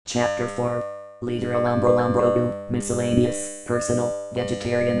Chapter 4. Leader Alambro Miscellaneous, Personal,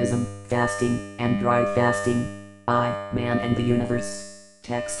 Vegetarianism, Fasting, and Dry Fasting. I, Man and the Universe.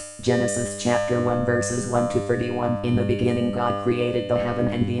 Text, Genesis chapter 1 verses 1 to 31. In the beginning God created the heaven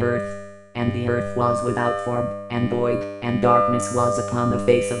and the earth. And the earth was without form, and void, and darkness was upon the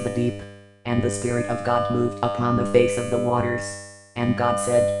face of the deep. And the Spirit of God moved upon the face of the waters. And God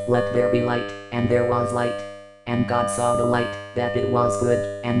said, Let there be light, and there was light. And God saw the light, that it was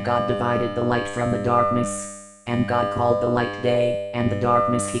good, and God divided the light from the darkness. And God called the light day, and the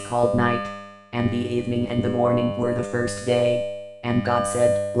darkness he called night. And the evening and the morning were the first day. And God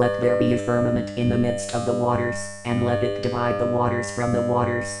said, Let there be a firmament in the midst of the waters, and let it divide the waters from the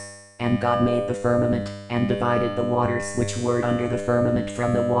waters. And God made the firmament, and divided the waters which were under the firmament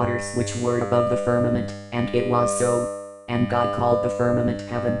from the waters which were above the firmament, and it was so. And God called the firmament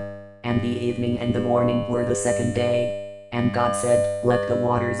heaven. And the evening and the morning were the second day. And God said, Let the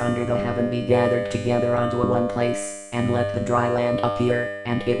waters under the heaven be gathered together unto one place, and let the dry land appear,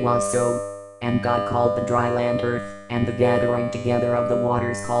 and it was so. And God called the dry land earth, and the gathering together of the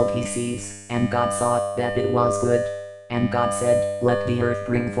waters called he seas, and God saw that it was good. And God said, Let the earth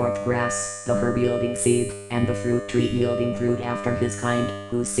bring forth grass, the herb yielding seed, and the fruit tree yielding fruit after his kind,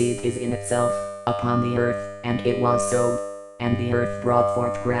 whose seed is in itself, upon the earth, and it was so. And the earth brought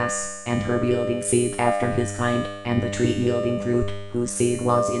forth grass, and herb yielding seed after his kind, and the tree yielding fruit, whose seed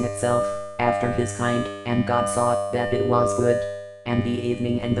was in itself, after his kind, and God saw that it was good. And the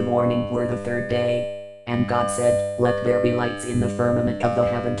evening and the morning were the third day. And God said, Let there be lights in the firmament of the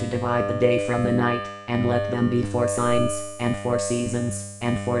heaven to divide the day from the night, and let them be for signs, and for seasons,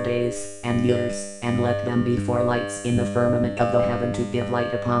 and for days, and years, and let them be for lights in the firmament of the heaven to give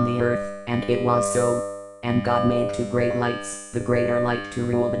light upon the earth, and it was so. And God made two great lights, the greater light to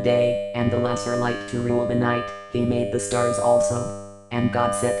rule the day, and the lesser light to rule the night. He made the stars also. And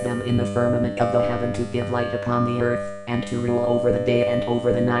God set them in the firmament of the heaven to give light upon the earth, and to rule over the day and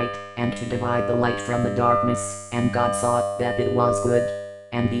over the night, and to divide the light from the darkness. And God saw that it was good.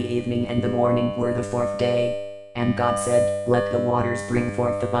 And the evening and the morning were the fourth day. And God said, Let the waters bring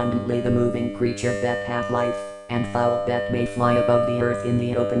forth abundantly the moving creature that hath life, and fowl that may fly above the earth in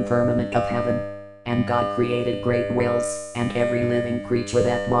the open firmament of heaven. And God created great whales, and every living creature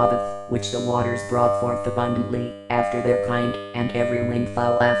that moveth, which the waters brought forth abundantly, after their kind, and every winged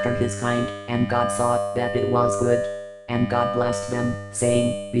fowl after his kind. And God saw that it was good. And God blessed them,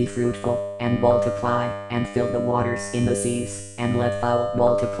 saying, Be fruitful, and multiply, and fill the waters in the seas, and let fowl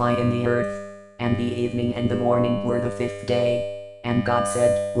multiply in the earth. And the evening and the morning were the fifth day. And God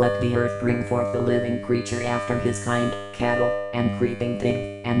said, Let the earth bring forth the living creature after his kind, cattle, and creeping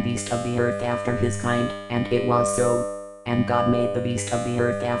thing, and beast of the earth after his kind, and it was so. And God made the beast of the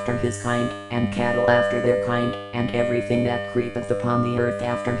earth after his kind, and cattle after their kind, and everything that creepeth upon the earth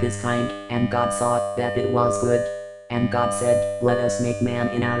after his kind, and God saw that it was good. And God said, Let us make man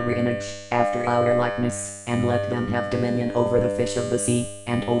in our image, after our likeness, and let them have dominion over the fish of the sea,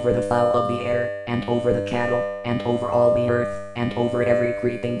 and over the fowl of the air, and over the cattle, and over all the earth, and over every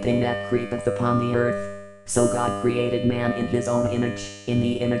creeping thing that creepeth upon the earth. So God created man in his own image, in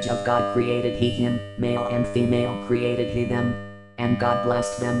the image of God created he him, male and female created he them. And God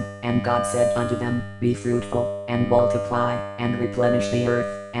blessed them, and God said unto them, Be fruitful, and multiply, and replenish the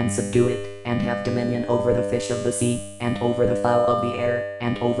earth, and subdue it, and have dominion over the fish of the sea, and over the fowl of the air,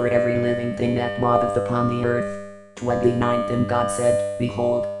 and over every living thing that moveth upon the earth. 29. And God said,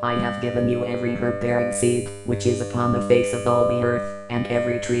 Behold, I have given you every herb bearing seed, which is upon the face of all the earth, and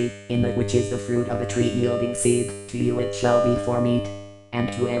every tree, in the which is the fruit of a tree yielding seed, to you it shall be for meat.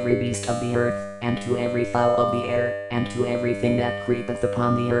 And to every beast of the earth, and to every fowl of the air, and to everything that creepeth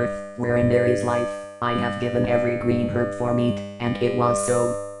upon the earth, wherein there is life, I have given every green herb for meat, and it was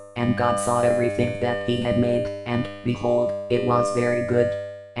so. And God saw everything that he had made, and, behold, it was very good.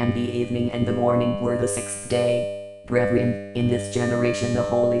 And the evening and the morning were the sixth day. Brethren, in this generation the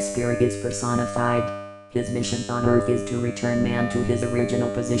Holy Spirit is personified. His mission on earth is to return man to his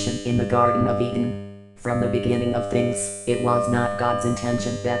original position in the Garden of Eden. From the beginning of things, it was not God's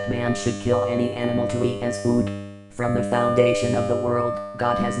intention that man should kill any animal to eat as food. From the foundation of the world,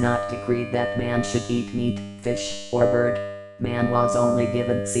 God has not decreed that man should eat meat, fish, or bird. Man was only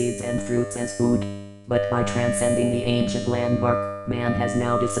given seeds and fruits as food. But by transcending the ancient landmark, man has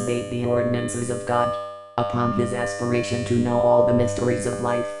now disobeyed the ordinances of God. Upon his aspiration to know all the mysteries of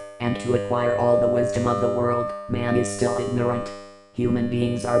life, and to acquire all the wisdom of the world, man is still ignorant. Human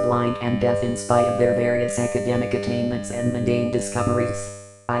beings are blind and deaf in spite of their various academic attainments and mundane discoveries.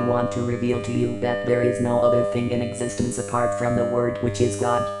 I want to reveal to you that there is no other thing in existence apart from the Word, which is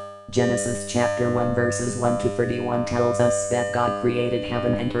God. Genesis chapter 1 verses 1 to 31 tells us that God created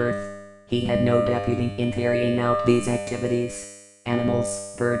heaven and earth. He had no deputy in carrying out these activities.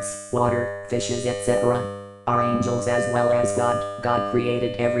 Animals, birds, water, fishes, etc. are angels as well as God. God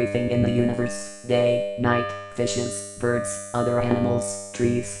created everything in the universe: day, night, fishes, birds, other animals,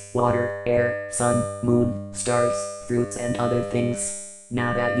 trees, water, air, sun, moon, stars, fruits and other things.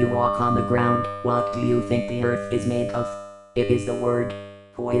 Now that you walk on the ground, what do you think the earth is made of? It is the Word.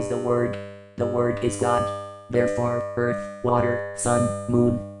 Who is the Word? The Word is God. Therefore, earth, water, sun,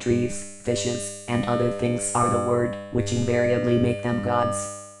 moon, trees, fishes, and other things are the Word, which invariably make them gods.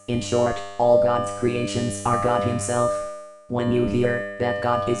 In short, all God's creations are God Himself. When you hear that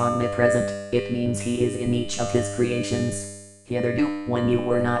God is omnipresent, it means He is in each of His creations. Hitherto, when you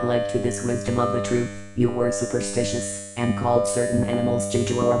were not led to this wisdom of the truth, you were superstitious, and called certain animals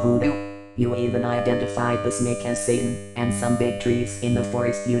juju or voodoo. You even identified the snake as Satan, and some big trees in the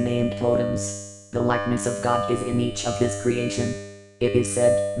forest you named totems. The likeness of God is in each of His creation. It is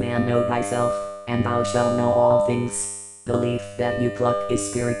said, "Man, know thyself, and thou shalt know all things." The leaf that you pluck is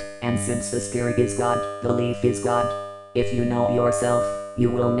spirit, and since the spirit is God, the leaf is God. If you know yourself, you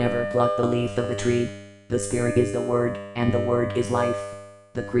will never pluck the leaf of the tree. The spirit is the Word, and the Word is life.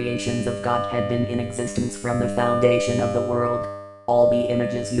 The creations of God had been in existence from the foundation of the world. All the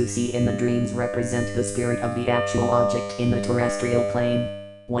images you see in the dreams represent the spirit of the actual object in the terrestrial plane.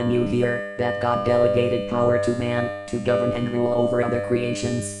 When you hear that God delegated power to man, to govern and rule over other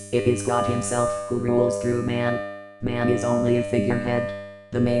creations, it is God Himself who rules through man. Man is only a figurehead.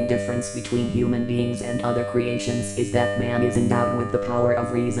 The main difference between human beings and other creations is that man is endowed with the power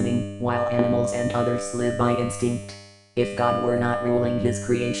of reasoning, while animals and others live by instinct. If God were not ruling His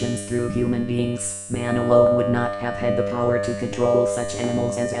creations through human beings, man alone would not have had the power to control such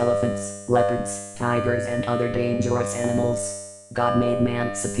animals as elephants, leopards, tigers and other dangerous animals. God made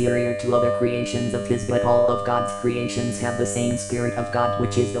man superior to other creations of His, but all of God's creations have the same spirit of God,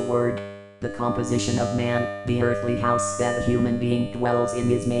 which is the Word. The composition of man, the earthly house that a human being dwells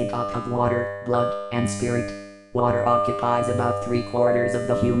in, is made up of water, blood, and spirit. Water occupies about 3/4 of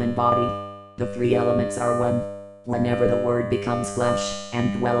the human body. The three elements are one. Whenever the Word becomes flesh,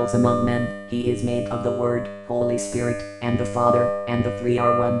 and dwells among men, He is made of the Word, Holy Spirit, and the Father, and the three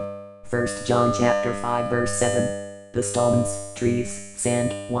are one. 1 John chapter 5 verse 7. The stones, trees,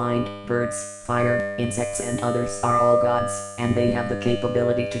 sand, wind, birds, fire, insects and others are all gods, and they have the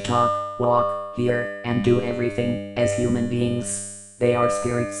capability to talk, walk, hear, and do everything, as human beings. They are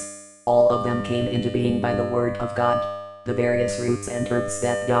spirits. All of them came into being by the Word of God. The various roots and herbs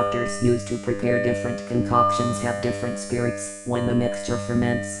that doctors use to prepare different concoctions have different spirits when the mixture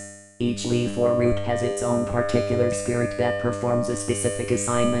ferments. Each leaf or root has its own particular spirit that performs a specific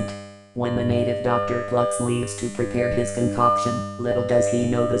assignment. When the native doctor plucks leaves to prepare his concoction, little does he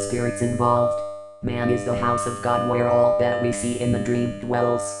know the spirits involved. Man is the house of God where all that we see in the dream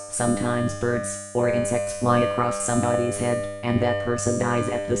dwells. Sometimes birds or insects fly across somebody's head, and that person dies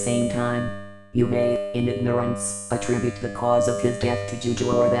at the same time. You may, in ignorance, attribute the cause of his death to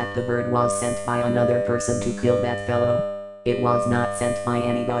juju, or that the bird was sent by another person to kill that fellow. It was not sent by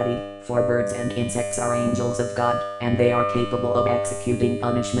anybody, for birds and insects are angels of God, and they are capable of executing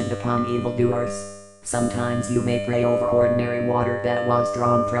punishment upon evildoers. Sometimes you may pray over ordinary water that was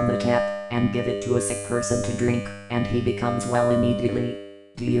drawn from the tap, and give it to a sick person to drink, and he becomes well immediately.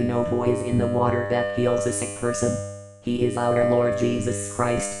 Do you know who is in the water that heals a sick person? He is our Lord Jesus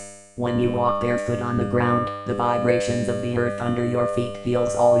Christ. When you walk barefoot on the ground, the vibrations of the earth under your feet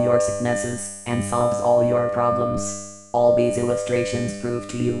heals all your sicknesses, and solves all your problems. All these illustrations prove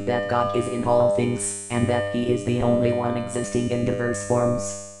to you that God is in all things, and that He is the only one existing in diverse forms.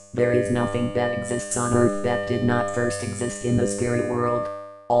 There is nothing that exists on earth that did not first exist in the spirit world.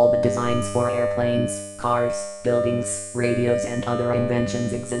 All the designs for airplanes, cars, buildings, radios and other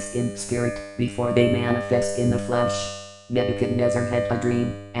inventions exist in spirit, before they manifest in the flesh. Nebuchadnezzar had a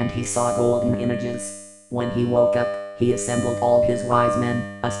dream, and he saw golden images. When he woke up, he assembled all his wise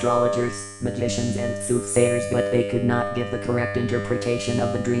men, astrologers, magicians and soothsayers, but they could not give the correct interpretation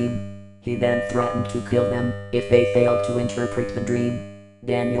of the dream. He then threatened to kill them, if they failed to interpret the dream.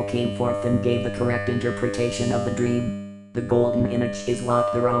 Daniel came forth and gave the correct interpretation of the dream. The golden image is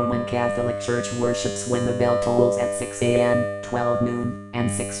what the Roman Catholic Church worships when the bell tolls at 6 a.m., 12 noon,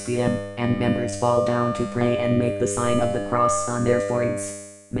 and 6 p.m., and members fall down to pray and make the sign of the cross on their foreheads.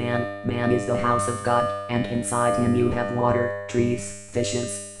 Man is the house of God, and inside him you have water, trees,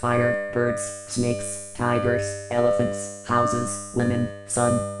 fishes, fire, birds, snakes, tigers, elephants, houses, women,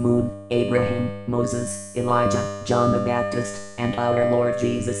 sun, moon, Abraham, Moses, Elijah, John the Baptist, and our Lord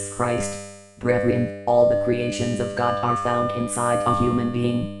Jesus Christ. Brethren, all the creations of God are found inside a human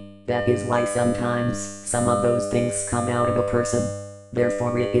being. That is why sometimes, some of those things come out of a person.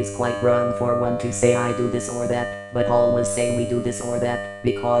 Therefore it is quite wrong for one to say I do this or that, but always say we do this or that,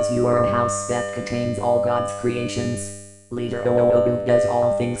 because you are a house that contains all God's creations. Leader Ch04i does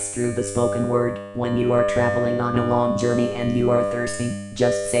all things through the spoken word. When you are traveling on a long journey and you are thirsty,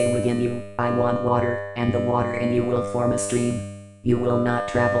 just say within you, I want water, and the water in you will form a stream. You will not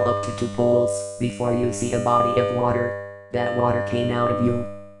travel up to 2 poles before you see a body of water. That water came out of you.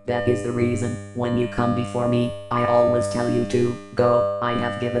 That is the reason, when you come before me, I always tell you to go. I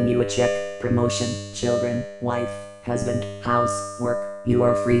have given you a check, promotion, children, wife, husband, house, work. You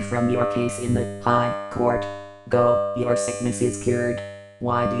are free from your case in the high court. Go, your sickness is cured.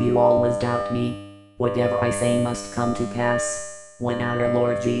 Why do you always doubt me? Whatever I say must come to pass. When our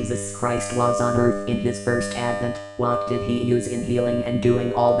Lord Jesus Christ was on earth in his first advent, what did he use in healing and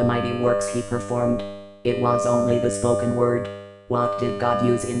doing all the mighty works he performed? It was only the spoken word. What did God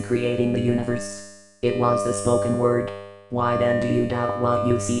use in creating the universe? It was the spoken word. Why then do you doubt what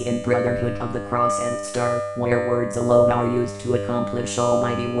you see in Brotherhood of the Cross and Star, where words alone are used to accomplish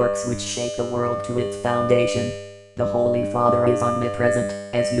almighty works which shake the world to its foundation? The Holy Father is omnipresent,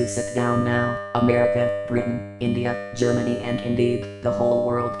 as you sit down now. America, Britain, India, Germany, and indeed, the whole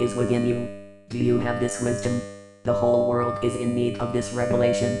world is within you. Do you have this wisdom? The whole world is in need of this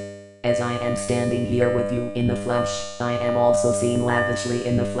revelation. As I am standing here with you in the flesh, I am also seen lavishly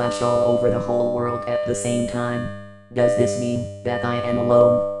in the flesh all over the whole world at the same time. Does this mean that I am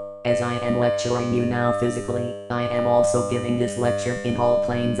alone? As I am lecturing you now physically, I am also giving this lecture in all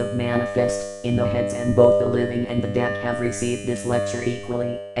planes of manifest, in the heads, and both the living and the dead have received this lecture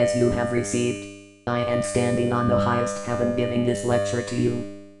equally, as you have received. I am standing on the highest heaven giving this lecture to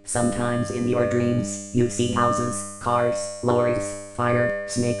you. Sometimes in your dreams, you see houses, cars, lorries, fire,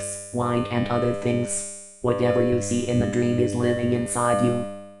 snakes, wine, and other things. Whatever you see in the dream is living inside you.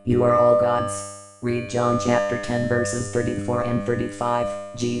 You are all God's. Read John chapter 10 verses 34 and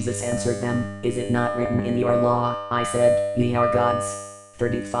 35. Jesus answered them, Is it not written in your law, I said, ye are gods?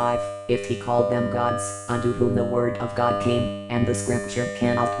 35. If he called them gods, unto whom the word of God came, and the scripture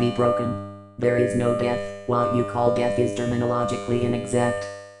cannot be broken. There is no death. What you call death is terminologically inexact.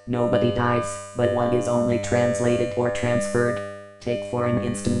 Nobody dies, but one is only translated or transferred. Take for an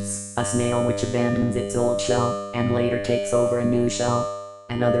instance, a snail which abandons its old shell, and later takes over a new shell.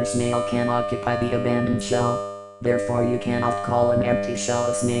 Another snail can occupy the abandoned shell. Therefore you cannot call an empty shell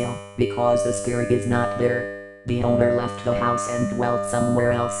a snail, because the spirit is not there. The owner left the house and dwelt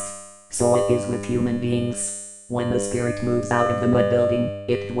somewhere else. So it is with human beings. When the spirit moves out of the mud building,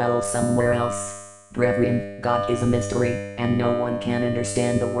 it dwells somewhere else. Brethren, God is a mystery, and no one can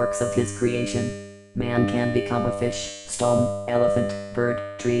understand the works of his creation. Man can become a fish, stone, elephant,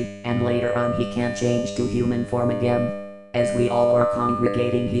 bird, tree, and later on he can change to human form again. As we all are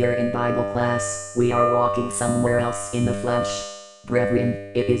congregating here in Bible class, we are walking somewhere else in the flesh.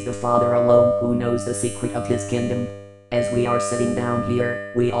 Brethren, it is the Father alone who knows the secret of his kingdom. As we are sitting down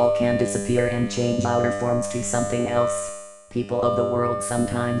here, we all can disappear and change our forms to something else. People of the world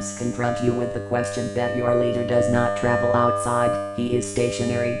sometimes confront you with the question that your leader does not travel outside, he is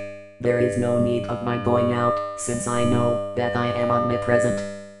stationary. There is no need of my going out, since I know that I am omnipresent.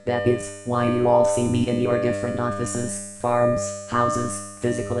 That is why you all see me in your different offices, farms, houses,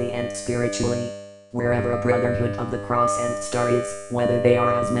 physically and spiritually. Wherever a Brotherhood of the Cross and Star is, whether they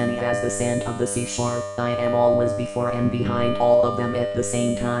are as many as the sand of the seashore, I am always before and behind all of them at the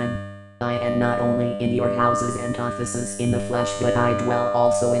same time. I am not only in your houses and offices in the flesh, but I dwell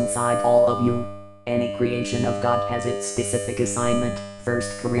also inside all of you. Any creation of God has its specific assignment. 1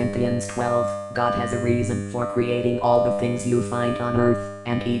 Corinthians 12. God has a reason for creating all the things you find on earth,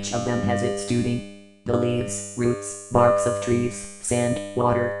 and each of them has its duty. The leaves, roots, barks of trees, sand,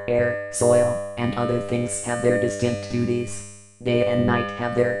 water, air, soil, and other things have their distinct duties. Day and night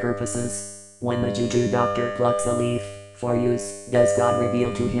have their purposes. When the juju doctor plucks a leaf for use, does God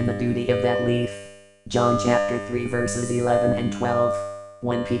reveal to him the duty of that leaf? John chapter 3 verses 11 and 12.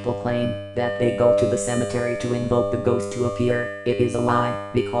 When people claim that they go to the cemetery to invoke the ghost to appear, it is a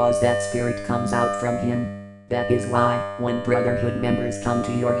lie, because that spirit comes out from him. That is why, when Brotherhood members come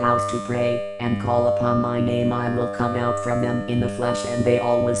to your house to pray, and call upon my name, I will come out from them in the flesh and they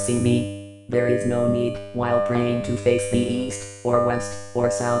always see me. There is no need, while praying, to face the east, or west, or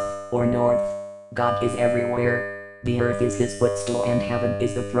south, or north. God is everywhere. The earth is his footstool and heaven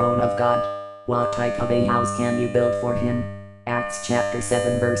is the throne of God. What type of a house can you build for him? Acts chapter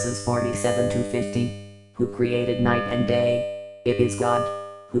 7 verses 47 to 50. Who created night and day? It is God.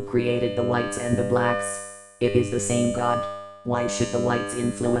 Who created the whites and the blacks? It is the same God. Why should the whites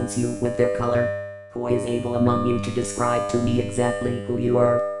influence you with their color? Who is able among you to describe to me exactly who you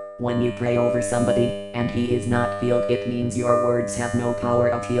are? When you pray over somebody, and he is not healed, it means your words have no power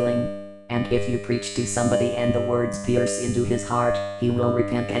of healing. And if you preach to somebody and the words pierce into his heart, he will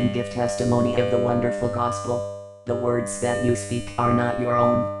repent and give testimony of the wonderful gospel. The words that you speak are not your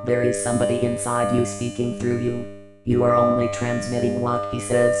own, there is somebody inside you speaking through you. You are only transmitting what he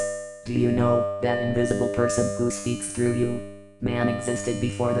says. Do you know that invisible person who speaks through you? Man existed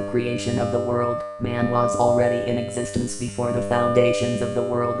before the creation of the world. Man was already in existence before the foundations of the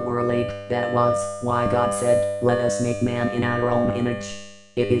world were laid. That was why God said, "Let us make man in our own image."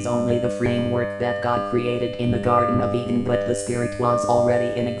 It is only the framework that God created in the Garden of Eden, but the spirit was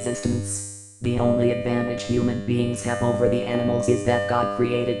already in existence. The only advantage human beings have over the animals is that God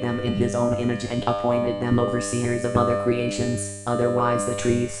created them in his own image and appointed them overseers of other creations. Otherwise the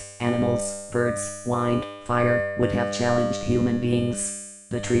trees, animals, birds, wind, fire would have challenged human beings.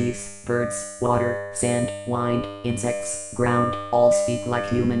 The trees, birds, water, sand, wind, insects, ground, all speak like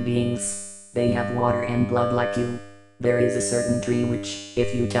human beings. They have water and blood like you. There is a certain tree which,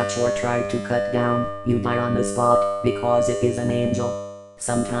 if you touch or try to cut down, you die on the spot, because it is an angel.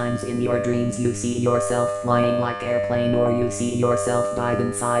 Sometimes in your dreams you see yourself flying like airplane, or you see yourself dive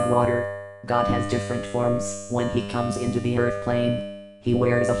inside water. God has different forms. When he comes into the earth plane, he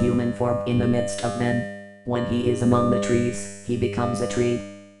wears a human form in the midst of men. When he is among the trees, he becomes a tree.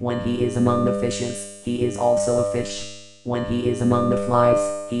 When he is among the fishes, he is also a fish. When he is among the flies,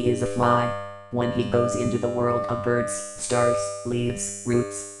 he is a fly. When he goes into the world of birds, stars, leaves,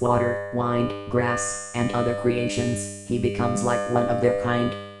 roots, water, wind, grass, and other creations, he becomes like one of their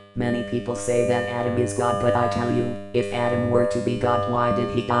kind. Many people say that Adam is God, but I tell you, if Adam were to be God, why did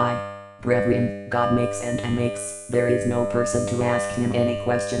he die? Brethren, God makes and makes. There is no person to ask him any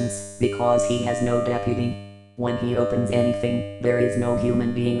questions, because he has no deputy. When he opens anything, there is no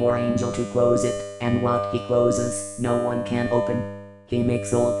human being or angel to close it, and what he closes, no one can open. He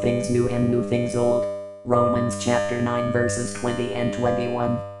makes old things new and new things old. Romans chapter 9 verses 20 and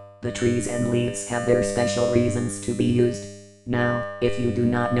 21. The trees and leaves have their special reasons to be used. Now, if you do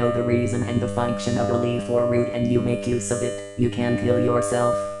not know the reason and the function of a leaf or root and you make use of it, you can kill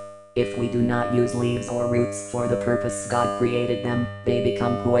yourself. If we do not use leaves or roots for the purpose God created them, they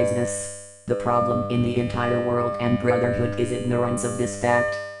become poisonous. The problem in the entire world and brotherhood is ignorance of this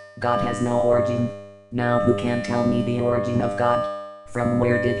fact. God has no origin. Now who can tell me the origin of God? From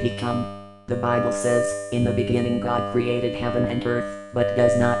where did he come? The Bible says, "In the beginning God created heaven and earth," but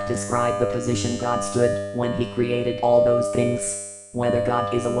does not describe the position God stood when he created all those things. Whether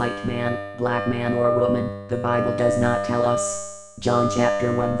God is a white man, black man or woman, the Bible does not tell us. John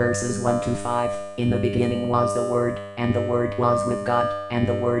chapter 1 verses 1 to 5, "In the beginning was the Word, and the Word was with God, and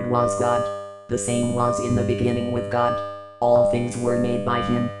the Word was God. The same was in the beginning with God. All things were made by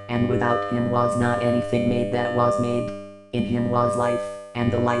him, and without him was not anything made that was made. In him was life,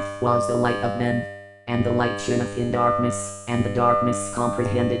 and the life was the light of men. And the light shineth in darkness, and the darkness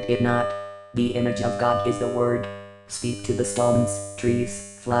comprehended it not." The image of God is the Word. Speak to the stones, trees,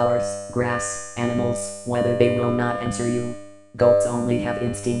 flowers, grass, animals, whether they will not answer you. Goats only have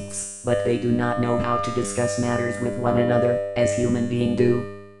instincts, but they do not know how to discuss matters with one another, as human beings do.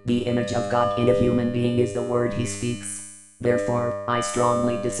 The image of God in a human being is the word he speaks. Therefore, I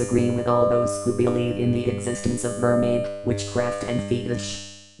strongly disagree with all those who believe in the existence of mermaid, witchcraft and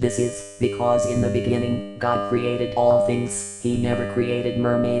fetish. This is because in the beginning, God created all things. He never created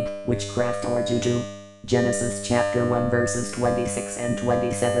mermaid, witchcraft or juju. Genesis chapter 1 verses 26 and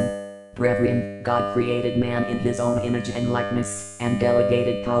 27. Brethren, God created man in his own image and likeness, and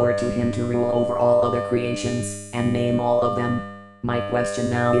delegated power to him to rule over all other creations, and name all of them. My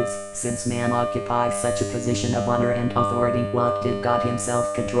question now is, since man occupies such a position of honor and authority, what did God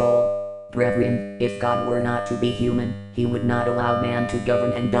himself control? Brethren, if God were not to be human, he would not allow man to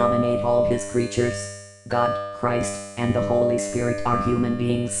govern and dominate all his creatures. God, Christ, and the Holy Spirit are human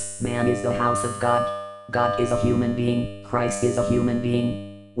beings. Man is the house of God. God is a human being. Christ is a human being.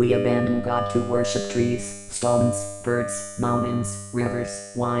 We abandon God to worship trees, stones, birds, mountains,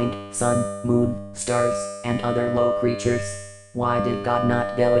 rivers, wind, sun, moon, stars, and other low creatures. Why did God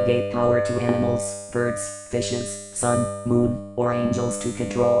not delegate power to animals, birds, fishes, sun, moon, or angels to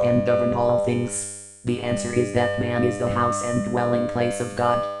control and govern all things? The answer is that man is the house and dwelling place of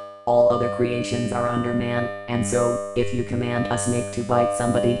God. All other creations are under man, and so, if you command a snake to bite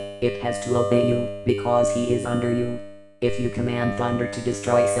somebody, it has to obey you, because he is under you. If you command thunder to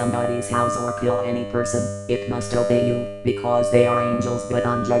destroy somebody's house or kill any person, it must obey you, because they are angels, but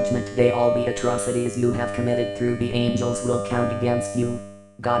on judgment day all the atrocities you have committed through the angels will count against you.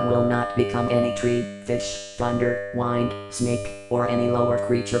 God will not become any tree, fish, thunder, wind, snake, or any lower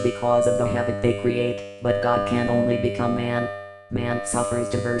creature because of the havoc they create, but God can only become man. Man suffers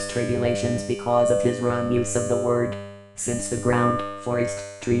diverse tribulations because of his wrong use of the word. Since the ground, forest,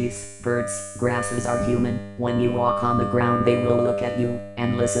 trees, birds, grasses are human, when you walk on the ground they will look at you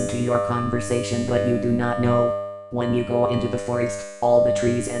and listen to your conversation, but you do not know. When you go into the forest, all the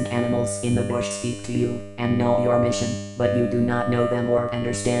trees and animals in the bush speak to you and know your mission, but you do not know them or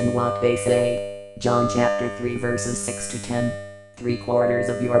understand what they say. John chapter 3 verses 6 to 10. 3/4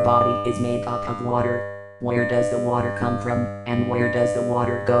 of your body is made up of water. Where does the water come from, and where does the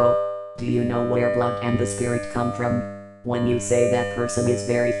water go? Do you know where blood and the spirit come from? When you say that person is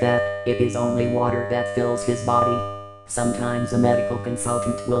very fat, it is only water that fills his body. Sometimes a medical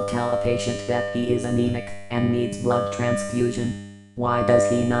consultant will tell a patient that he is anemic and needs blood transfusion. Why does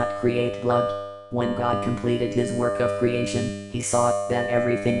he not create blood? When God completed his work of creation, he saw that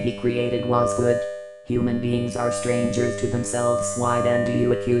everything he created was good. Human beings are strangers to themselves. Why then do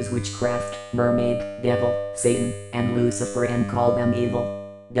you accuse witchcraft, mermaid, devil, Satan, and Lucifer and call them evil?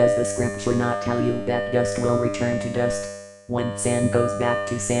 Does the scripture not tell you that dust will return to dust? When sand goes back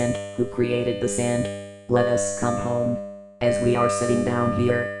to sand, who created the sand? Let us come home. As we are sitting down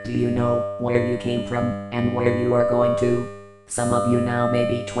here, do you know where you came from and where you are going to? Some of you now may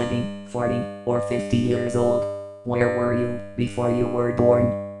be 20, 40, or 50 years old. Where were you before you were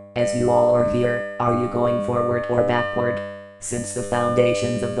born? As you all are here, are you going forward or backward? Since the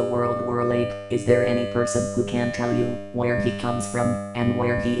foundations of the world were laid, is there any person who can tell you where he comes from and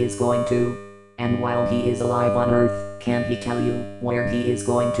where he is going to? And while he is alive on earth, can he tell you where he is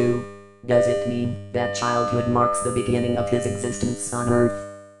going to? Does it mean that childhood marks the beginning of his existence on earth?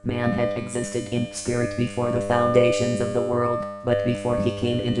 Man had existed in spirit before the foundations of the world, but before he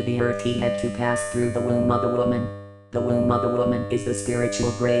came into the earth he had to pass through the womb of the woman. The womb of the woman is the spiritual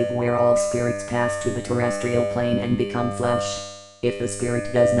grave where all spirits pass to the terrestrial plane and become flesh. If the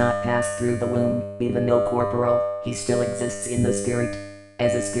spirit does not pass through the womb, even though corporal, he still exists in the spirit.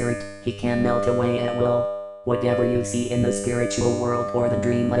 As a spirit, he can melt away at will. Whatever you see in the spiritual world or the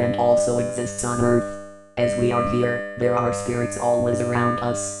dreamland also exists on earth. As we are here, there are spirits always around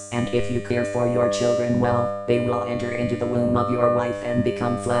us, and if you care for your children well, they will enter into the womb of your wife and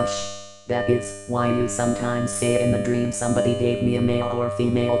become flesh. That is why you sometimes say in the dream somebody gave me a male or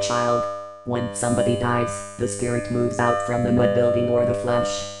female child. When somebody dies, the spirit moves out from the mud building or the flesh.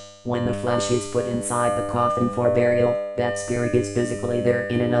 When the flesh is put inside the coffin for burial, that spirit is physically there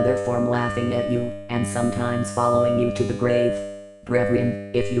in another form laughing at you, and sometimes following you to the grave.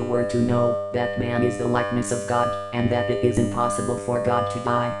 Brethren, if you were to know that man is the likeness of God, and that it is impossible for God to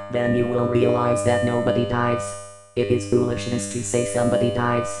die, then you will realize that nobody dies. It is foolishness to say somebody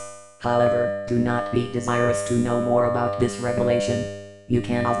dies. However, do not be desirous to know more about this revelation. You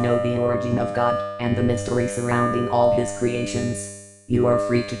cannot know the origin of God, and the mystery surrounding all his creations. You are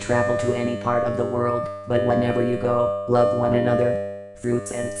free to travel to any part of the world, but whenever you go, love one another.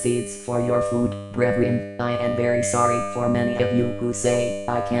 Fruits and seeds for your food, brethren. I am very sorry for many of you who say,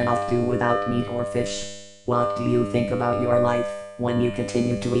 I cannot do without meat or fish. What do you think about your life, when you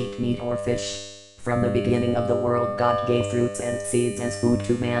continue to eat meat or fish? From the beginning of the world God gave fruits and seeds as food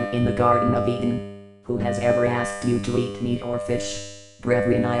to man in the Garden of Eden. Who has ever asked you to eat meat or fish?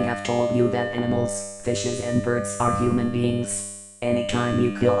 Brethren, I have told you that animals, fishes and birds are human beings. Anytime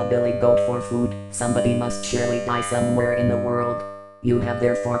you kill a billy goat for food, somebody must surely die somewhere in the world. You have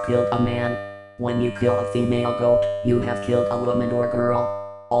therefore killed a man. When you kill a female goat, you have killed a woman or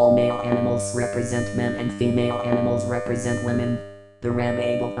girl. All male animals represent men and female animals represent women. The ram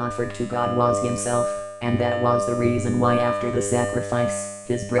Abel offered to God was himself, and that was the reason why after the sacrifice,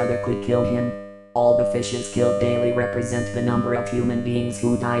 his brother could kill him. All the fishes killed daily represent the number of human beings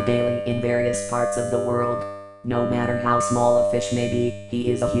who die daily in various parts of the world. No matter how small a fish may be,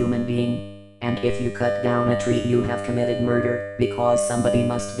 he is a human being. And if you cut down a tree you have committed murder, because somebody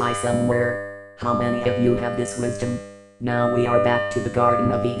must die somewhere. How many of you have this wisdom? Now we are back to the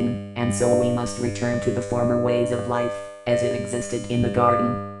Garden of Eden, and so we must return to the former ways of life, as it existed in the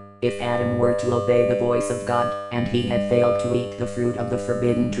garden. If Adam were to obey the voice of God, and he had failed to eat the fruit of the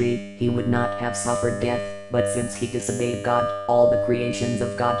forbidden tree, he would not have suffered death, but since he disobeyed God, all the creations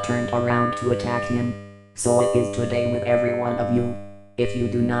of God turned around to attack him. So it is today with every one of you. If you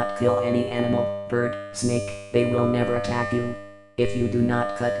do not kill any animal, bird, snake, they will never attack you. If you do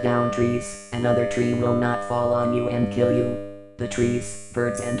not cut down trees, another tree will not fall on you and kill you. The trees,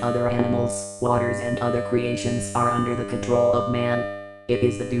 birds and other animals, waters and other creations are under the control of man. It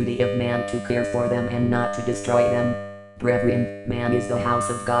is the duty of man to care for them and not to destroy them. Brethren, man is the house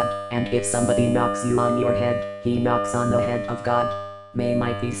of God, and if somebody knocks you on your head, he knocks on the head of God. May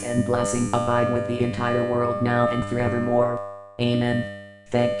my peace and blessing abide with the entire world now and forevermore. Amen.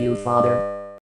 Thank you, Father.